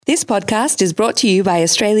This podcast is brought to you by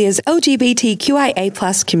Australia's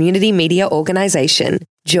LGBTQIA+ community media organisation,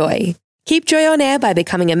 Joy. Keep Joy on air by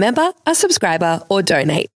becoming a member, a subscriber, or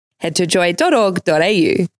donate. Head to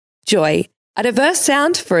joy.org.au. Joy, a diverse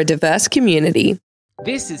sound for a diverse community.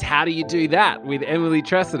 This is How Do You Do That with Emily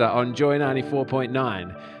Tressida on Joy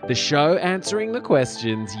 94.9, the show answering the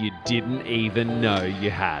questions you didn't even know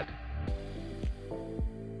you had.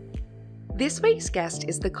 This week's guest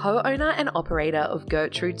is the co-owner and operator of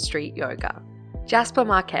Gertrude Street Yoga, Jasper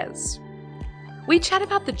Marquez. We chat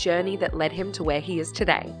about the journey that led him to where he is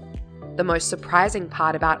today, the most surprising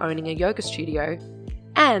part about owning a yoga studio,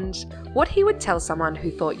 and what he would tell someone who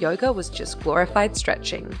thought yoga was just glorified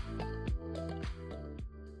stretching.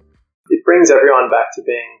 It brings everyone back to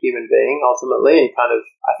being a human being ultimately, and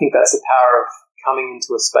I think that's the power of coming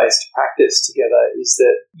into a space to practice together, is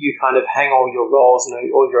that you kind of hang all your roles and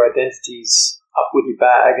all your identities up with your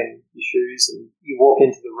bag and your shoes, and you walk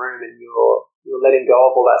into the room and you're letting go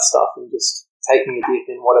of all that stuff and just taking a dip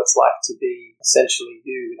in what it's like to be essentially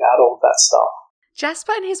you without all of that stuff.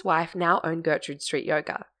 Jasper and his wife now own Gertrude Street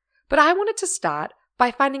Yoga, but I wanted to start by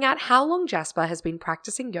finding out how long Jasper has been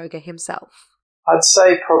practicing yoga himself. I'd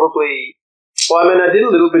say probably, I did a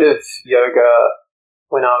little bit of yoga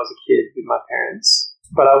when I was a kid with my parents,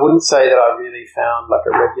 but I wouldn't say that I really found like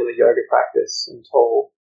a regular yoga practice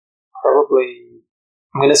until probably,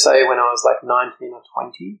 I'm going to say when I was like 19 or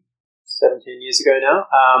 20, 17 years ago now.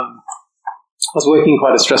 I was working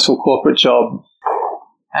quite a stressful corporate job,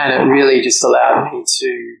 and it really just allowed me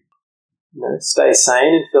to, stay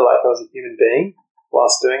sane and feel like I was a human being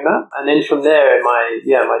whilst doing that. And then from there, my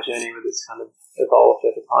journey with this kind of evolved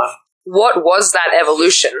over time. What was that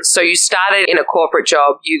evolution? So you started in a corporate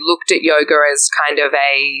job, you looked at yoga as kind of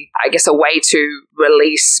a way to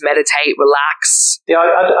release, meditate, relax. Yeah,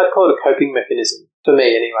 I'd call it a coping mechanism, for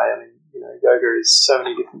me anyway. Yoga is so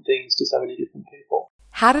many different things to so many different people.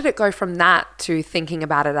 How did it go from that to thinking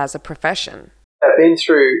about it as a profession? I've been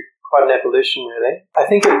through quite an evolution, really. I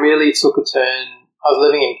think it really took a turn. I was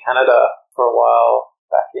living in Canada for a while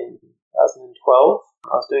back in 2012.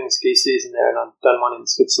 I was doing a ski season there, and I'd done one in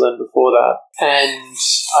Switzerland before that. And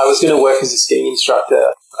I was going to work as a skiing instructor.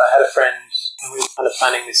 I had a friend, and we were kind of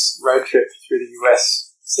planning this road trip through the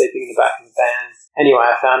US, sleeping in the back of the van. Anyway,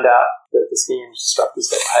 I found out that the skiing instructors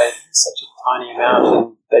got paid such a tiny amount,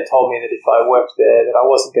 and they told me that if I worked there, that I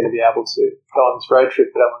wasn't going to be able to go on this road trip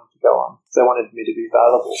that I wanted to go on. So they wanted me to be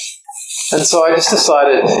available. And so I just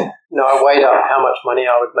decided, I weighed up how much money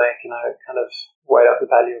I would make, and I kind of weighed up the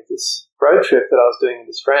value of this road trip that I was doing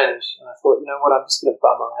with this friend, and I thought, I'm just going to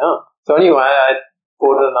bum around. So anyway, I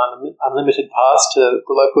bought an unlimited pass to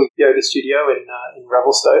the local yoga studio in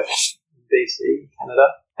Revelstoke, in BC, Canada,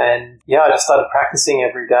 and I just started practicing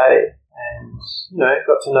every day, and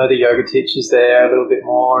got to know the yoga teachers there a little bit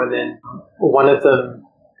more, and then one of them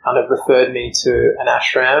kind of referred me to an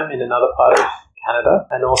ashram in another part of Canada,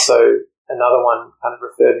 and also another one kind of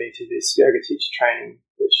referred me to this yoga teacher training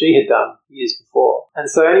that she had done years before. And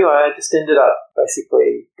so anyway, I just ended up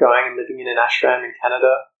basically going and living in an ashram in Canada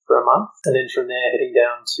for a month, and then from there heading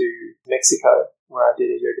down to Mexico, where I did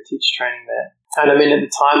a yoga teacher training there. And at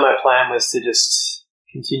the time my plan was to just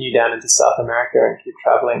continue down into South America and keep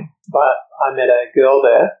traveling. But I met a girl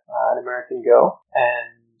there, an American girl,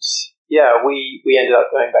 and we ended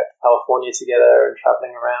up going back to California together and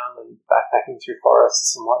traveling around and backpacking through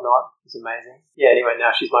forests and whatnot. It was amazing. Yeah, anyway,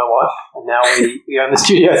 now she's my wife, and now we own the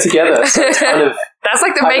studio together. So it's kind of... That's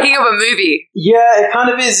like the making of a movie. Yeah, it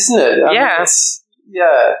kind of is, isn't it? It's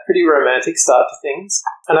pretty romantic start to things.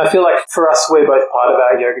 And I feel like for us, we're both part of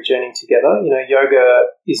our yoga journey together.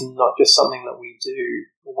 Yoga is not just something that we do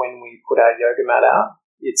when we put our yoga mat out.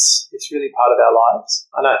 It's really part of our lives.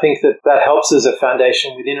 And I think that helps as a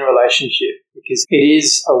foundation within a relationship, because it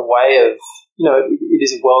is a way of, it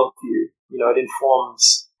is a worldview. It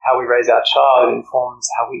informs how we raise our child. It informs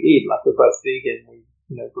how we eat. Like, we're both vegan. We,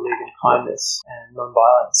 believe in kindness and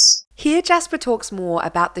non-violence. Here, Jasper talks more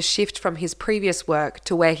about the shift from his previous work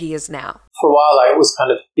to where he is now. For a while, I was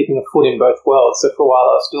kind of keeping a foot in both worlds. So for a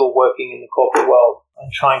while, I was still working in the corporate world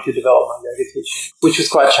and trying to develop my yoga teaching, which was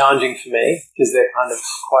quite challenging for me because they're kind of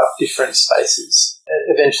quite different spaces.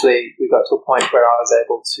 Eventually, we got to a point where I was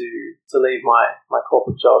able to leave my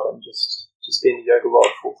corporate job and just be in the yoga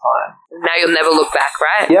world full time. Now you'll never look back,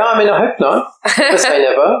 right? Yeah, I hope not. Never say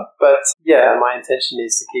never. But my intention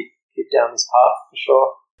is to keep down this path for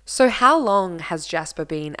sure. So how long has Jasper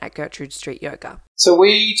been at Gertrude Street Yoga? So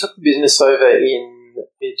we took the business over in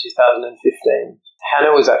mid-2015.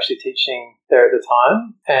 Hannah was actually teaching there at the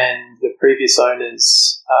time, and the previous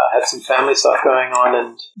owners had some family stuff going on,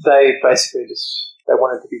 and they basically they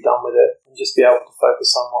wanted to be done with it and just be able to focus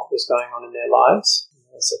on what was going on in their lives.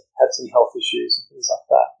 So had some health issues and things like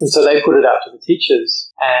that. And so they put it out to the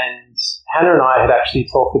teachers. And Hannah and I had actually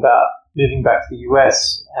talked about moving back to the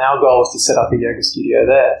US, and our goal was to set up a yoga studio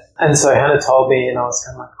there. And so Hannah told me, and I was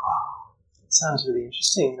kind of like, oh, that sounds really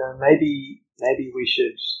interesting. Maybe we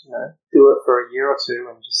should, do it for a year or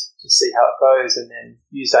two and just see how it goes, and then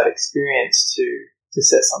use that experience to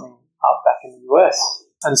set something up back in the US.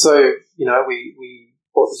 And so, we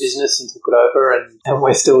bought the business and took it over, and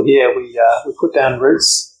we're still here. We put down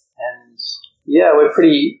roots, and we're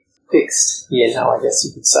pretty fixed here now, I guess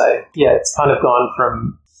you could say. Yeah, it's kind of gone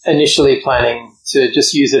from initially planning to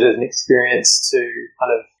just use it as an experience to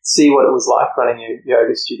kind of see what it was like running a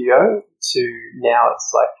yoga studio to now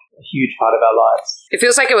it's like a huge part of our lives. It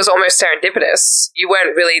feels like it was almost serendipitous. You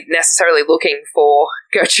weren't really necessarily looking for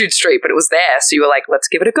Gertrude Street, but it was there. So you were like, let's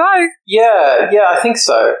give it a go. Yeah, I think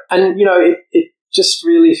so. And, it just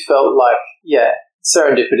really felt like,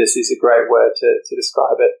 serendipitous is a great word to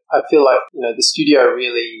describe it. I feel like, the studio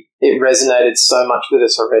really, it resonated so much with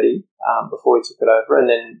us already before we took it over. And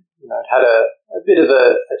then, it had a bit of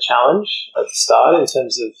a challenge at the start in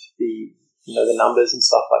terms of the numbers and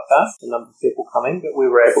stuff like that, the number of people coming, but we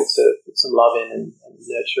were able to put some love in and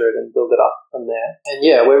nurture it and build it up from there.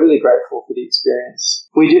 And we're really grateful for the experience.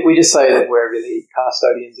 We just say that we're really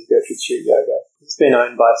custodians of Gertrude Street Yoga. It's been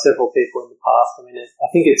owned by several people in the past. I mean,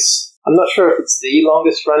 I'm not sure if it's the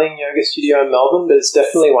longest running yoga studio in Melbourne, but it's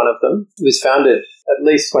definitely one of them. It was founded at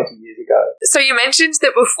least 20 years ago. So you mentioned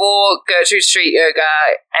that before Gertrude Street Yoga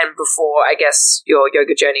and before, I guess, your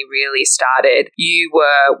yoga journey really started, you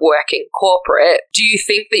were working corporate. Do you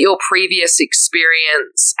think that your previous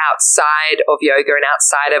experience outside of yoga and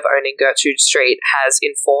outside of owning Gertrude Street has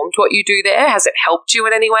informed what you do there? Has it helped you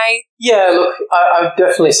in any way? Yeah, look, I would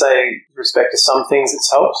definitely say with respect to some things it's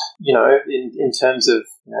helped, in terms of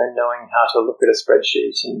knowing how to look at a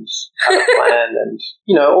spreadsheet and how to plan and,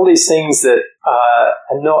 all these things that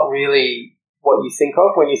are not really what you think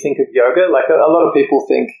of when you think of yoga. Like a lot of people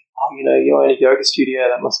think, you own a yoga studio,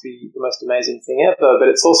 that must be the most amazing thing ever. But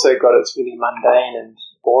it's also got its really mundane and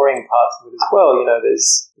boring parts of it as well.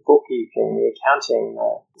 There's the bookkeeping, the accounting,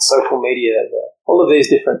 the social media, all of these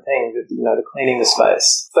different things, the cleaning the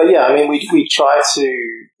space. But we try to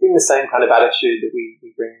bring the same kind of attitude that we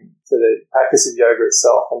bring to the practice of yoga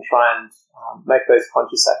itself and try and make those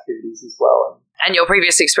conscious activities as well. And your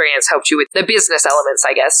previous experience helped you with the business elements,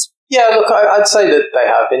 I guess. Yeah, look, I'd say that they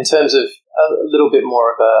have in terms of a little bit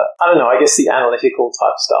more of I guess the analytical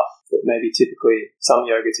type stuff that maybe typically some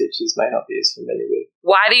yoga teachers may not be as familiar with.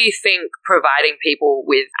 Why do you think providing people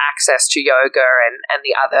with access to yoga and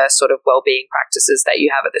the other sort of well-being practices that you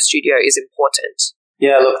have at the studio is important?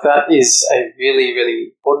 Yeah, look, that is a really,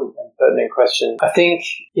 really important and pertinent question. I think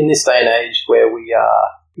in this day and age where we are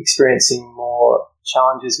experiencing more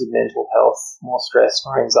challenges with mental health, more stress,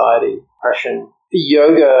 more anxiety, depression,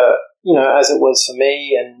 yoga, as it was for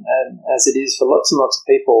me and as it is for lots and lots of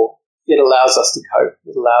people, it allows us to cope.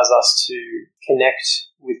 It allows us to connect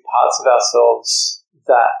with parts of ourselves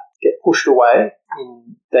that get pushed away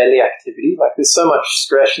in daily activity. Like there's so much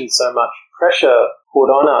stress and so much pressure put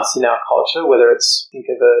on us in our culture, whether it's, think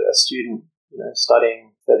of a student,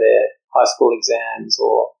 studying for their high school exams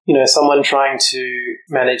or, someone trying to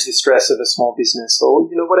manage the stress of a small business or,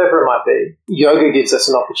 whatever it might be. Yoga gives us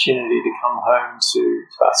an opportunity to come home to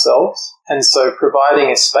ourselves. And so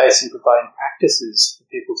providing a space and providing practices for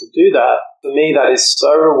people to do that, for me, that is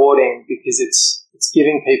so rewarding because it's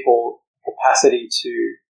giving people capacity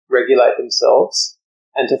to regulate themselves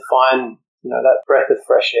and to find, that breath of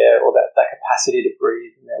fresh air or that capacity to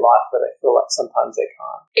breathe in their life that they feel like sometimes they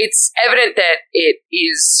can't. It's evident that it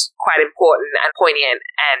is quite important and poignant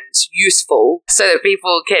and useful so that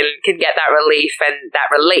people can get that relief and that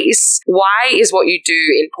release. Why is what you do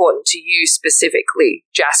important to you specifically,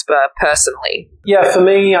 Jasper, personally? Yeah, for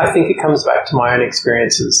me, I think it comes back to my own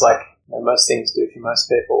experiences, like most things do for most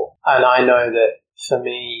people. And I know that for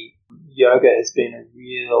me, yoga has been a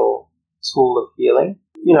real tool of healing.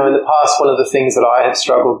 In the past, one of the things that I have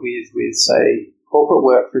struggled with, say, corporate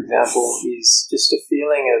work, for example, is just a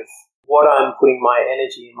feeling of what I'm putting my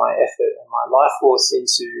energy and my effort and my life force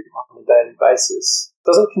into on a daily basis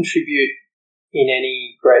doesn't contribute in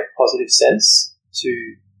any great positive sense to,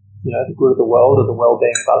 the good of the world or the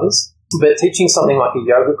well-being of others. But teaching something like a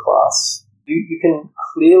yoga class, you can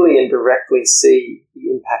clearly and directly see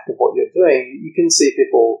the impact of what you're doing. You can see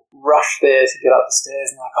people rush there to get up the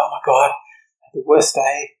stairs and like, oh my God, the worst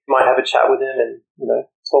day. You might have a chat with them and,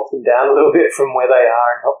 talk them down a little bit from where they are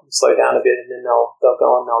and help them slow down a bit, and then they'll go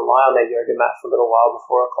and they'll lie on their yoga mat for a little while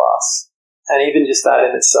before a class. And even just that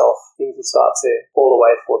in itself, things will start to fall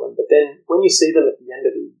away for them. But then when you see them at the end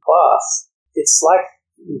of the class, it's like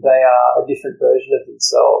they are a different version of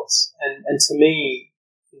themselves. And to me,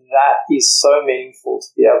 that is so meaningful to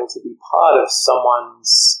be able to be part of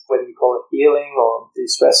someone's, whether you call it healing or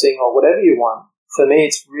de-stressing or whatever you want. For me,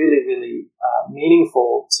 it's really, really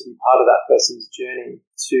meaningful to be part of that person's journey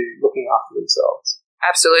to looking after themselves.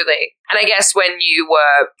 Absolutely. And I guess when you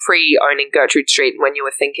were pre-owning Gertrude Street, when you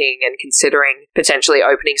were thinking and considering potentially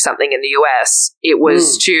opening something in the US, it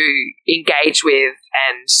was to engage with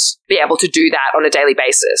and be able to do that on a daily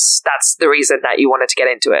basis. That's the reason that you wanted to get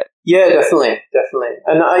into it. Yeah, definitely.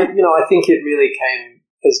 And I think it really came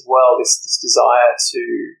as well, this desire to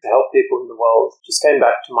help people in the world just came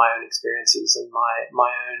back to my own experiences and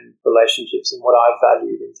my own relationships and what I've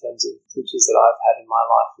valued in terms of teachers that I've had in my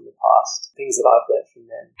life in the past, things that I've learned from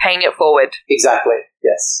them. Paying it forward. Exactly,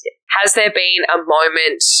 yes. Has there been a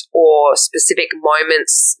moment or specific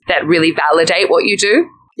moments that really validate what you do?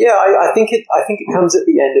 Yeah, I think it comes at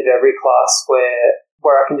the end of every class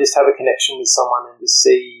where I can just have a connection with someone and just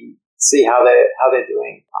see how they're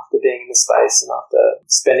doing after being in the space and after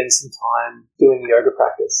spending some time doing yoga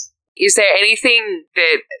practice. Is there anything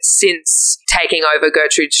that since taking over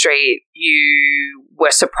Gertrude Street you were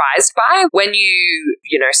surprised by when you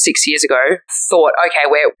 6 years ago thought, okay,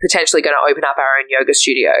 we're potentially going to open up our own yoga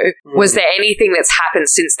studio? Was there anything that's happened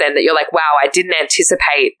since then that you're like, wow, I didn't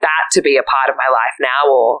anticipate that to be a part of my life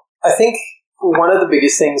now? Or I think one of the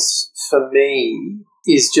biggest things for me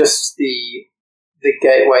is just the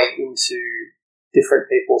gateway into different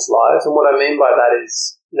people's lives. And what I mean by that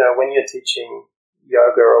is, when you're teaching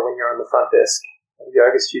yoga or when you're on the front desk at a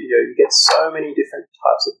yoga studio, you get so many different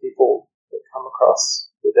types of people that come across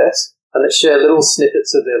the desk and that share little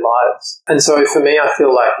snippets of their lives. And so for me, I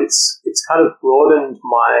feel like it's kind of broadened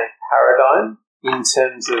my paradigm in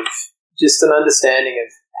terms of just an understanding of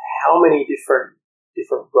how many different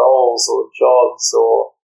roles or jobs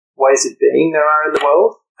or ways of being there are in the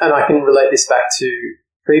world. And I can relate this back to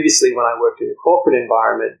previously when I worked in a corporate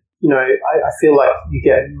environment. I feel like you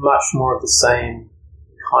get much more of the same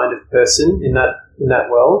kind of person in that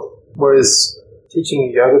world. Whereas teaching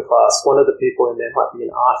a yoga class, one of the people in there might be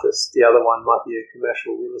an artist, the other one might be a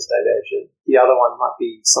commercial real estate agent, the other one might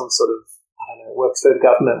be some sort of, works for the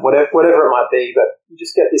government, whatever it might be. But you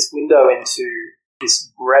just get this window into this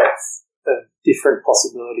breadth of different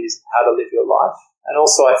possibilities of how to live your life. And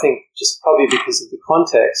also, I think just probably because of the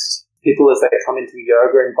context, people as they come into a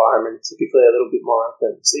yoga environment are typically a little bit more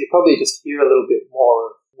open. So you probably just hear a little bit more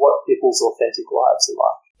of what people's authentic lives are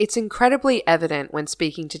like. It's incredibly evident when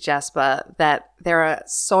speaking to Jasper that there are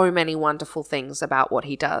so many wonderful things about what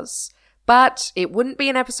he does. But it wouldn't be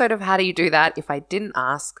an episode of How Do You Do That if I didn't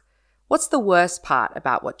ask, what's the worst part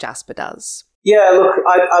about what Jasper does? Yeah, look,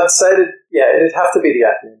 I'd say that, it'd have to be the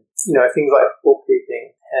admin. Things like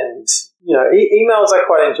bookkeeping and, emails I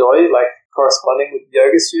quite enjoy, like corresponding with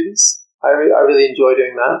yoga students. I really enjoy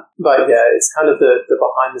doing that. But yeah, it's kind of the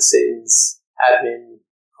behind the scenes admin,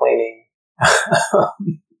 cleaning,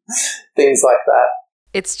 things like that.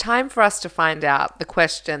 It's time for us to find out the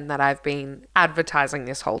question that I've been advertising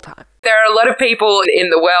this whole time. There are a lot of people in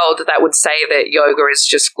the world that would say that yoga is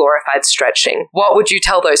just glorified stretching. What would you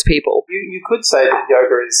tell those people? You could say that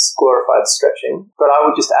yoga is glorified stretching, but I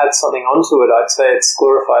would just add something onto it. I'd say it's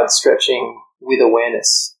glorified stretching with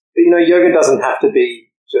awareness. But, yoga doesn't have to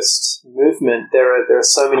be just movement. There are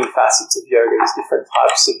so many facets of yoga. There's different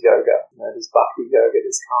types of yoga. There's bhakti yoga,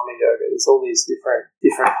 there's karma yoga. There's all these different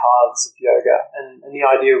paths of yoga. And the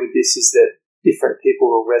idea with this is that different people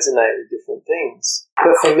will resonate with different things.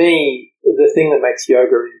 But for me, the thing that makes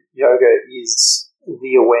yoga is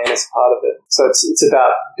the awareness part of it. So it's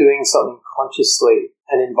about doing something consciously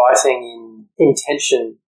and inviting in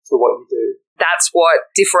intention to what you do. That's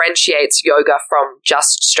what differentiates yoga from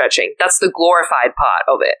just stretching. That's the glorified part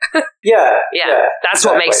of it. Yeah. That's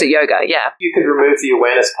exactly. What makes it yoga, yeah. You could remove the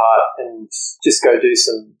awareness part and just go do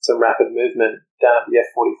some rapid movement down at the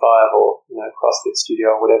F45 or, CrossFit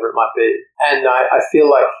studio or whatever it might be. And I feel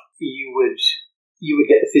like you would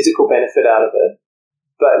get the physical benefit out of it,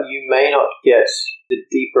 but you may not get the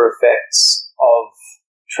deeper effects of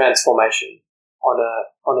transformation on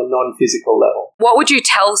a non-physical level. What would you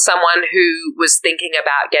tell someone who was thinking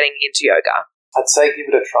about getting into yoga? I'd say give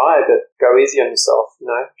it a try, but go easy on yourself.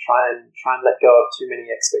 Try and let go of too many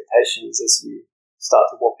expectations as you start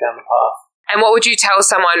to walk down the path. And what would you tell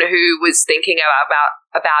someone who was thinking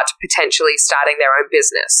about potentially starting their own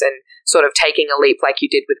business and sort of taking a leap like you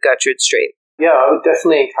did with Gertrude Street? Yeah, I would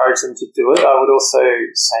definitely encourage them to do it. I would also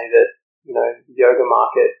say that the yoga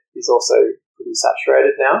market is also pretty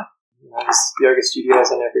saturated now. There's yoga studios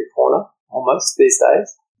on every corner. almost these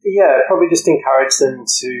days. But yeah, probably just encourage them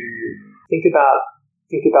to think about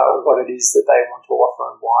what it is that they want to offer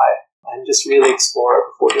and why, and just really explore it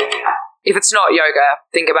before doing it. If it's not yoga,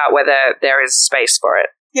 think about whether there is space for it.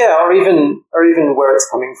 Yeah, or even where it's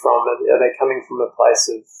coming from. Are they coming from a place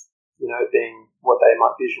of, being what they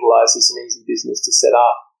might visualize as an easy business to set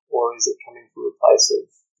up, or is it coming from a place of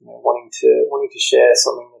wanting to share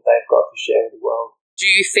something that they've got to share with the world? Do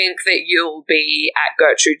you think that you'll be at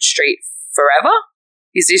Gertrude Street forever?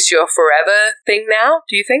 Is this your forever thing now,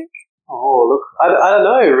 do you think? Oh, look, I don't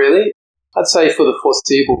know, really. I'd say for the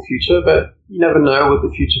foreseeable future, but you never know what the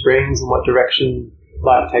future brings and what direction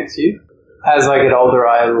life takes you. As I get older,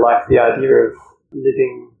 I like the idea of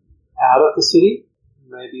living out of the city,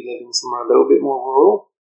 maybe living somewhere a little bit more rural,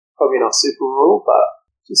 probably not super rural, but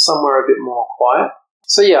just somewhere a bit more quiet.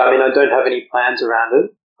 So yeah, I don't have any plans around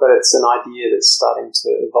it, but it's an idea that's starting to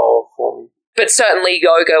evolve for me. But certainly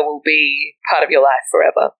yoga will be part of your life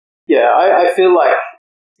forever. Yeah, I feel like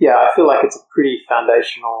it's a pretty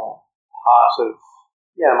foundational part of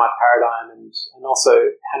my paradigm and also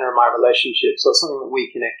Hannah and my relationship. So it's something that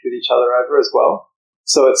we connect with each other over as well.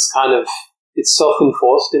 So it's it's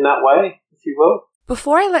self-enforced in that way, if you will.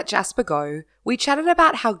 Before I let Jasper go, we chatted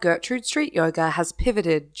about how Gertrude Street Yoga has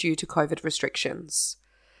pivoted due to COVID restrictions.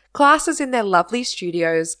 Classes in their lovely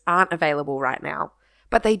studios aren't available right now,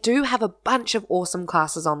 but they do have a bunch of awesome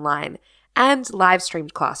classes online and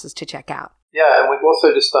live-streamed classes to check out. Yeah, and we've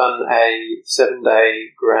also just done a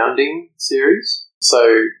 7-day grounding series.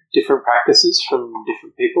 So different practices from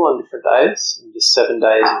different people on different days, and just 7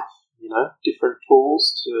 days of, different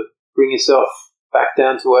tools to bring yourself back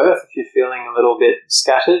down to earth if you're feeling a little bit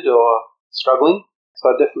scattered or struggling. So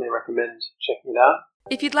I definitely recommend checking it out.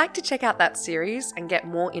 If you'd like to check out that series and get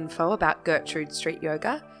more info about Gertrude Street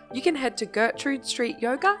Yoga, you can head to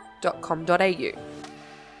gertrudestreetyoga.com.au.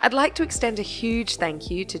 I'd like to extend a huge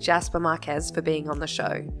thank you to Jasper Marquez for being on the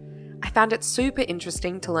show. I found it super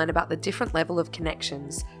interesting to learn about the different level of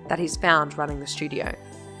connections that he's found running the studio,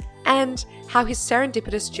 and how his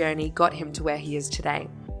serendipitous journey got him to where he is today.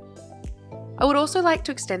 I would also like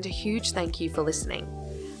to extend a huge thank you for listening.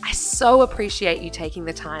 I so appreciate you taking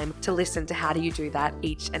the time to listen to How Do You Do That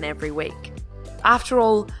each and every week. After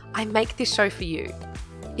all, I make this show for you.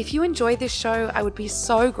 If you enjoy this show, I would be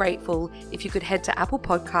so grateful if you could head to Apple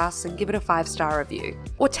Podcasts and give it a 5-star review,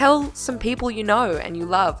 or tell some people you know and you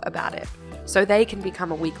love about it, so they can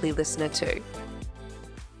become a weekly listener too.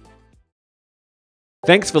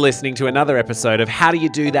 Thanks for listening to another episode of How Do You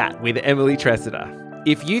Do That with Emily Tressida.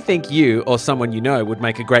 If you think you or someone you know would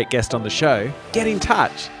make a great guest on the show, get in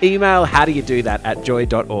touch. Email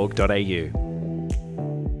howdoyoudothat@joy.org.au.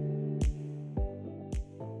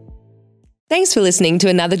 Thanks for listening to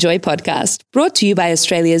another Joy podcast, brought to you by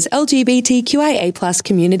Australia's LGBTQIA+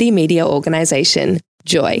 community media organisation,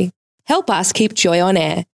 Joy. Help us keep Joy on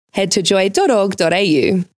air. Head to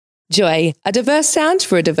joy.org.au. Joy, a diverse sound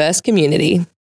for a diverse community.